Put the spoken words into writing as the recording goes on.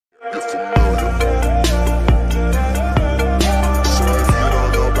get familiar. So if you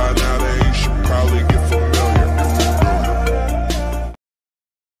don't know by now, then you should probably get familiar.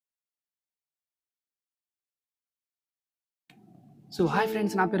 So hi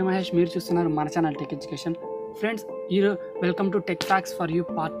friends, నా పేరు మహేష్, మీరు చూస్తున్నారు మన channel tech education. Friends, welcome to tech facts for you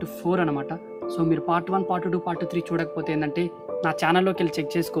part 4 అనమాట. So మీరు part 1, part 2, part 3 చూడకపోతే ఏంటంటే నా ఛానల్లోకి వెళ్ళి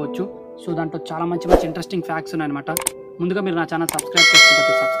చెక్ చేసుకోవచ్చు. సో దాంట్లో చాలా మంచి ఇంట్రెస్టింగ్ ఫ్యాక్ట్స్ ఉన్నాయన్నమాట. ముందుగా మీరు నా ఛానల్ సబ్స్క్రైబ్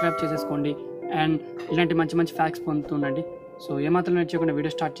చేసుకోకపోతే సబ్స్క్రైబ్ చేసేసుకోండి అండ్ ఇలాంటి మంచి ఫ్యాక్ట్స్ పొందుతుండండి. సో ఏమాత్రం నేర్చుకోకుండా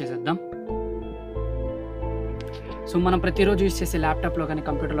వీడియో స్టార్ట్ చేసేద్దాం. సో మనం ప్రతిరోజు యూజ్ చేసే ల్యాప్టాప్లో కానీ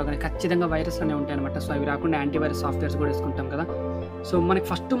కంప్యూటర్లో కానీ ఖచ్చితంగా వైరస్ అనేవి ఉంటాయి అనమాట. సో అవి రాకుండా యాంటీవైరస్ సాఫ్ట్వేర్స్ కూడా వేసుకుంటాం కదా. సో మనకి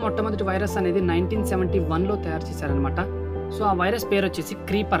మొట్టమొదటి వైరస్ అనేది 1971లో తయారు చేశారనమాట. సో ఆ వైరస్ పేరు వచ్చేసి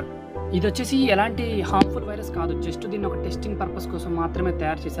క్రీపర్. ఇది వచ్చేసి ఎలాంటి హార్మ్ఫుల్ వైరస్ కాదు, జస్ట్ దీన్ని ఒక టెస్టింగ్ పర్పస్ కోసం మాత్రమే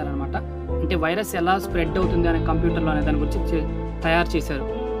తయారు చేశారనమాట. అంటే వైరస్ ఎలా స్ప్రెడ్ అవుతుంది అనే కంప్యూటర్లో అనే దాని గురించి తయారు చేశారు.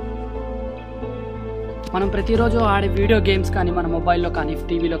 మనం ప్రతిరోజు ఆడే వీడియో గేమ్స్ కానీ మన మొబైల్లో కానీ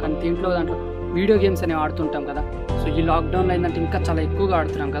టీవీలో కానీ దాంట్లో వీడియో గేమ్స్ అనేవి ఆడుతుంటాం కదా. సో ఈ లాక్డౌన్లో ఏంటంటే ఇంకా చాలా ఎక్కువగా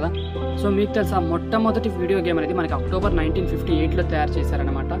ఆడుతున్నాం కదా. సో మీకు తెలుసా, మొట్టమొదటి వీడియో గేమ్ అనేది మనకి అక్టోబర్ 1958లో తయారు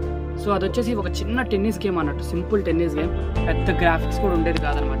చేశారనమాట. సో అది వచ్చేసి ఒక చిన్న టెన్నిస్ గేమ్ అన్నట్టు, సింపుల్ టెన్నిస్ గేమ్, పెద్ద గ్రాఫిక్స్ కూడా ఉండేది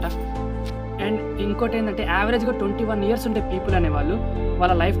కాదనమాట. అండ్ ఇంకోటి ఏంటంటే యావరేజ్గా 21 ఇయర్స్ ఉండే పీపుల్ అనేవాళ్ళు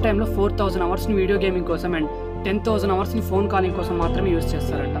వాళ్ళ లైఫ్ టైంలో 4000 అవర్స్ని వీడియో గేమింగ్ కోసం అండ్ 10,000 అవర్స్ని ఫోన్ కాలింగ్ కోసం మాత్రమే యూజ్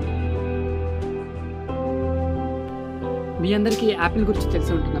చేస్తారంట. మీ అందరికీ యాపిల్ గురించి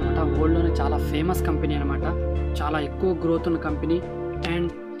తెలిసి ఉంటుందన్నమాట. వరల్డ్లోనే చాలా ఫేమస్ కంపెనీ అనమాట, చాలా ఎక్కువ గ్రోత్ ఉన్న కంపెనీ.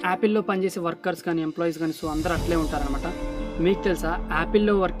 అండ్ యాపిల్లో పనిచేసే వర్కర్స్ కానీ ఎంప్లాయీస్ కానీ సో అందరూ అట్లే ఉంటారనమాట. మీకు తెలుసా,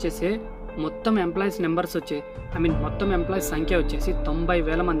 యాపిల్లో వర్క్ చేసే మొత్తం ఎంప్లాయీస్ నెంబర్స్ మొత్తం ఎంప్లాయీస్ సంఖ్య వచ్చేసి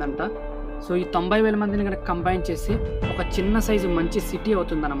 90,000 మంది అంట. సో ఈ 90,000 మందిని కనుక కంబైన్ చేసి ఒక చిన్న సైజు మంచి సిటీ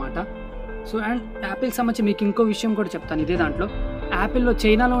అవుతుందన్నమాట. సో అండ్ యాపిల్కి సంబంధించి మీకు ఇంకో విషయం కూడా చెప్తాను ఇదే దాంట్లో. యాపిల్లో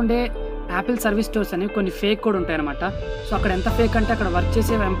చైనాలో ఉండే యాపిల్ సర్వీస్ స్టోర్స్ అనేవి కొన్ని ఫేక్ కూడా ఉంటాయన్నమాట. సో అక్కడ ఎంత ఫేక్ అంటే అక్కడ వర్క్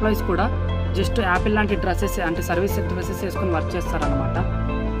చేసే ఎంప్లాయీస్ కూడా జస్ట్ యాపిల్ లాంటి డ్రెస్సెస్ అంటే సర్వీస్ డ్రెస్సెస్ వేసుకొని వర్క్ చేస్తారనమాట.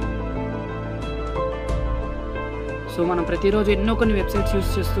 సో మనం ప్రతిరోజు ఎన్నో కొన్ని వెబ్సైట్స్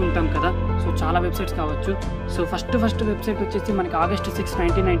యూస్ చేస్తూ ఉంటాం కదా. సో చాలా వెబ్సైట్స్ కావచ్చు. సో ఫస్ట్ వెబ్సైట్ వచ్చేసి మనకి August 6,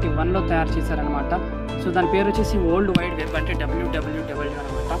 1991లో తయారు చేశారనమాట. సో దాని పేరు వచ్చేసి వరల్డ్ వైడ్ వెబ్ అంటే www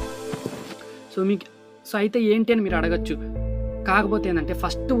అనమాట. సో అయితే ఏంటి అని మీరు అడగచ్చు. కాకపోతే ఏంటంటే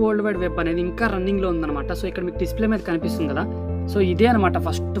ఫస్ట్ వరల్డ్ వైడ్ వెబ్ అనేది ఇంకా రన్నింగ్లో ఉందన్నమాట. సో ఇక్కడ మీకు డిస్ప్లే మీద కనిపిస్తుంది కదా. సో ఇదే అనమాట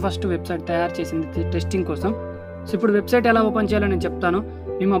ఫస్ట్ వెబ్సైట్ తయారు చేసింది టెస్టింగ్ కోసం. సో ఇప్పుడు వెబ్సైట్ ఎలా ఓపెన్ చేయాలో నేను చెప్తాను.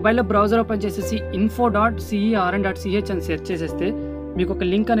 మీ మొబైల్లో బ్రౌజర్ ఓపెన్ చేసేసి info.cern.ch అని సెర్చ్ చేసేస్తే మీకు ఒక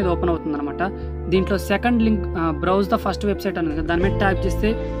లింక్ అనేది ఓపెన్ అవుతుంది అనమాట. దీంట్లో second link browse the first website అనేది దాని మీద ట్యాప్ చేస్తే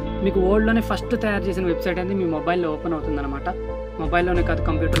మీకు వరల్డ్లోనే ఫస్ట్ తయారు చేసిన వెబ్సైట్ అనేది మీ మొబైల్లో ఓపెన్ అవుతుంది అనమాట. మొబైల్లోనే కాదు,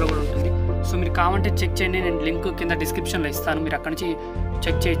 కంప్యూటర్లో కూడా ఉంటుంది. సో మీరు కావాలంటే చెక్ చేయండి, నేను లింక్ కింద డిస్క్రిప్షన్లో ఇస్తాను, మీరు అక్కడి నుంచి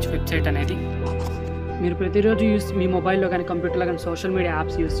చెక్ చేయొచ్చు వెబ్సైట్ అనేది. మీరు ప్రతిరోజు మీ మొబైల్లో కానీ కంప్యూటర్లో కానీ సోషల్ మీడియా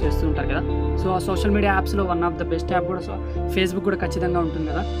యాప్స్ యూస్ చేస్తూ ఉంటారు కదా. సో ఆ సోషల్ మీడియా యాప్స్లో one of the best app కూడా ఫేస్బుక్ కూడా ఖచ్చితంగా ఉంటుంది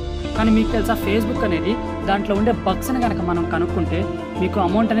కదా. కానీ మీకు తెలుసా, ఫేస్బుక్ అనేది దాంట్లో ఉండే బగ్స్ని కనుక మనం కనుక్కుంటే మీకు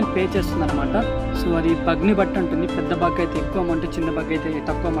అమౌంట్ అనేది పే చేస్తుంది అనమాట. సో అది బగ్ని బట్టి ఉంటుంది. పెద్ద బగ్ అయితే ఎక్కువ అమౌంట్, చిన్న బగ్ అయితే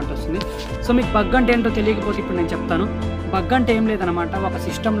తక్కువ అమౌంట్ వస్తుంది. సో మీకు బగ్ అంటే ఏంటో తెలియకపోతే ఇప్పుడు నేను చెప్తాను. బగ్ అంటే ఏం లేదనమాట, ఒక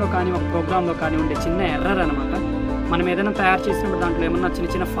సిస్టంలో కానీ ఒక ప్రోగ్రాంలో కానీ ఉండే చిన్న ఎర్రర్ అనమాట. మనం ఏదైనా తయారు చేసినప్పుడు దాంట్లో ఏమన్నా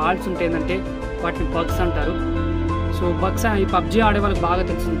చిన్న ఫాల్ట్స్ ఉంటాయంటే వాటిని బగ్స్ అంటారు. సో బగ్స్ ఈ పబ్జీ ఆడే వాళ్ళకి బాగా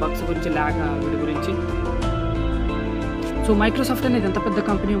తెలుస్తుంది బగ్స్ గురించి, వీటి గురించి. సో మైక్రోసాఫ్ట్ అనేది ఎంత పెద్ద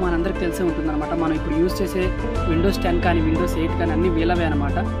కంపెనీ మనందరికీ తెలిసే ఉంటుందన్నమాట. మనం ఇప్పుడు యూజ్ చేసే విండోస్ 10 కానీ విండోస్ 8 కానీ అన్నీ వీళ్ళవే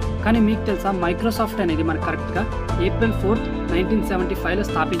అనమాట. కానీ మీకు తెలుసా, మైక్రోసాఫ్ట్ అనేది మనకు కరెక్ట్గా April 4, 1975లో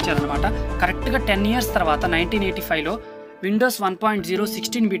స్థాపించారనమాట. కరెక్ట్గా 10 ఇయర్స్ తర్వాత 1985లో విండోస్ 1.0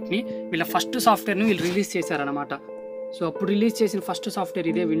 16 బిట్ని వీళ్ళ ఫస్ట్ సాఫ్ట్వేర్ని వీళ్ళు రిలీజ్ చేశారనమాట. సో అప్పుడు రిలీజ్ చేసిన ఫస్ట్ సాఫ్ట్వేర్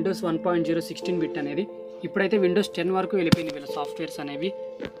ఇదే విండోస్ 1.0 16 బిట్ అనేది. ఇప్పుడైతే విండోస్ 10 వరకు వెళ్ళిపోయింది వీళ్ళ సాఫ్ట్వేర్స్ అనేవి.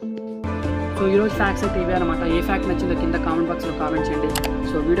 సో ఈరోజు ఫ్యాక్ట్స్ అయితే ఇవే అనమాట. ఏ ఫ్యాక్ట్ నచ్చిందో కింద కామెంట్ బాక్స్లో కామెంట్ చేయండి.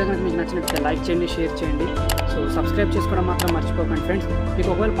 సో వీడియో కనుక మీకు నచ్చినట్లయితే లైక్ చేయండి, షేర్ చేయండి. సో సబ్స్క్రైబ్ చేసుకోవడం మాత్రం మర్చిపోకండి ఫ్రెండ్స్. మీకు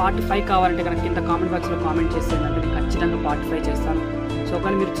ఒకవేళ Part 5 కావాలంటే కనుక కింద కామెంట్ బాక్స్లో కామెంట్ చేసేదంటే నేను ఖచ్చితంగా Part 5 చేస్తాను. సో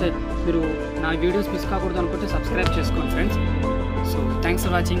ఒకవేళ మీరు నా వీడియోస్ మిస్ కాకూడదు అనుకుంటే సబ్స్క్రైబ్ చేసుకోండి friends. So thanks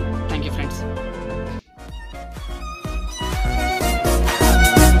for watching. Thank you friends.